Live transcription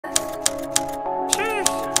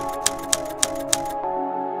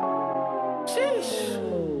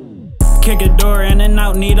Kick a door in and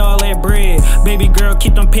out, need all that bread. Baby girl,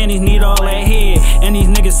 keep them pennies, need all that head. And these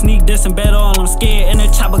niggas sneak this and bet all I'm scared. And the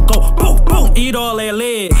chopper go boom, boom, eat all that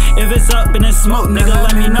lead. If it's up and it's smoke, nigga,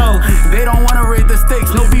 let me know. They don't wanna raise the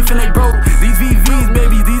stakes, no beef and they broke. These VVs,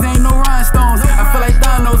 baby, these ain't no rhinestones. I feel like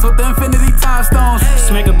Thanos with the infinity time stones.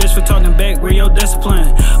 Smack a bitch for talking back, where your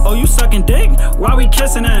discipline? Oh, you sucking dick? Why we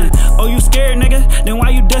kissing in? Oh, you scared, nigga? Then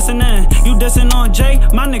why you dissing in? You dissing on Jay?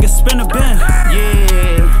 My niggas spin a bin.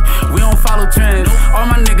 Yeah, we don't follow trends. All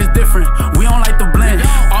my niggas different, we don't like to blend.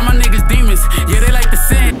 All my niggas demons, yeah, they like to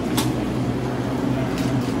sin.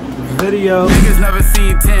 Video. Niggas never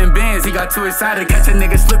seen 10 bands, he got too excited. Got your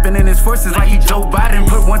nigga slipping in his forces like he Joe Biden.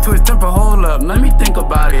 Put one to his temper, hold up, let me think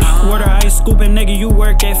about it. Water ice scooping, nigga, you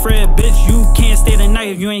work at Fred. Bitch, you can't stay the night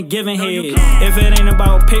if you ain't giving head. If it ain't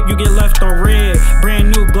about pip, you get left on red.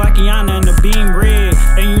 Brand new Y.N.R.S and the beam red.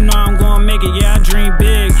 And you know I'm gonna make it, yeah, I dream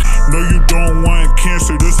big. No, you don't want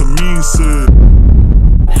cancer, this a mean shit.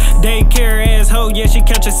 Daycare asshole, yeah, she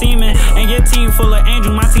catch a semen. And your team full of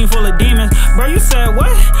angels, my team full of demons. Bro, you said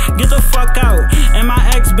what? Get the fuck out. And my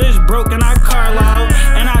ex-bitch broke and I car loud.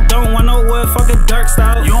 And I don't want no wood, fuck a dark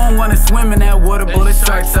style. You don't wanna swim in that water, bullet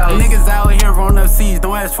sharks out. Niggas out here on the seas,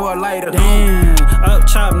 don't ask for a lighter. Damn, up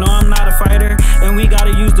chop, no I'm not a fighter. And we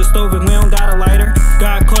gotta use the stove if we don't got a lighter.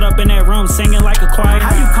 Got caught up in that room singing like a choir.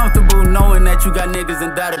 How you comfortable knowing that you got niggas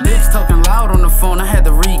in data? Bitch talking loud on the phone, I had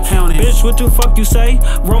to recount it. Bitch, what the fuck you say?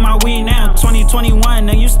 Roll my weed now, 2021,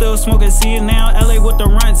 and you still smoking seeds now. LA with the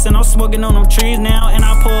runts, and I'm smoking on them trees now. And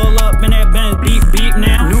I pull up in that Benz, beep, beep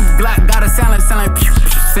now. New block got a sound like pew,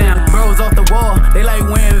 pew, sound. Bros off the wall, they like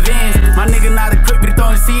wearing Vans. My nigga not equipped, but he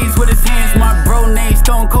throwing seeds with his hands. My bro named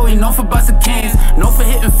Stone Cold, he known for busting cans. Known for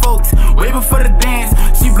hitting folks, way before the dance.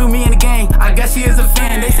 She blew me in the game, I guess she is a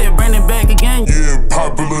fan. They said Brandon back again. Yeah,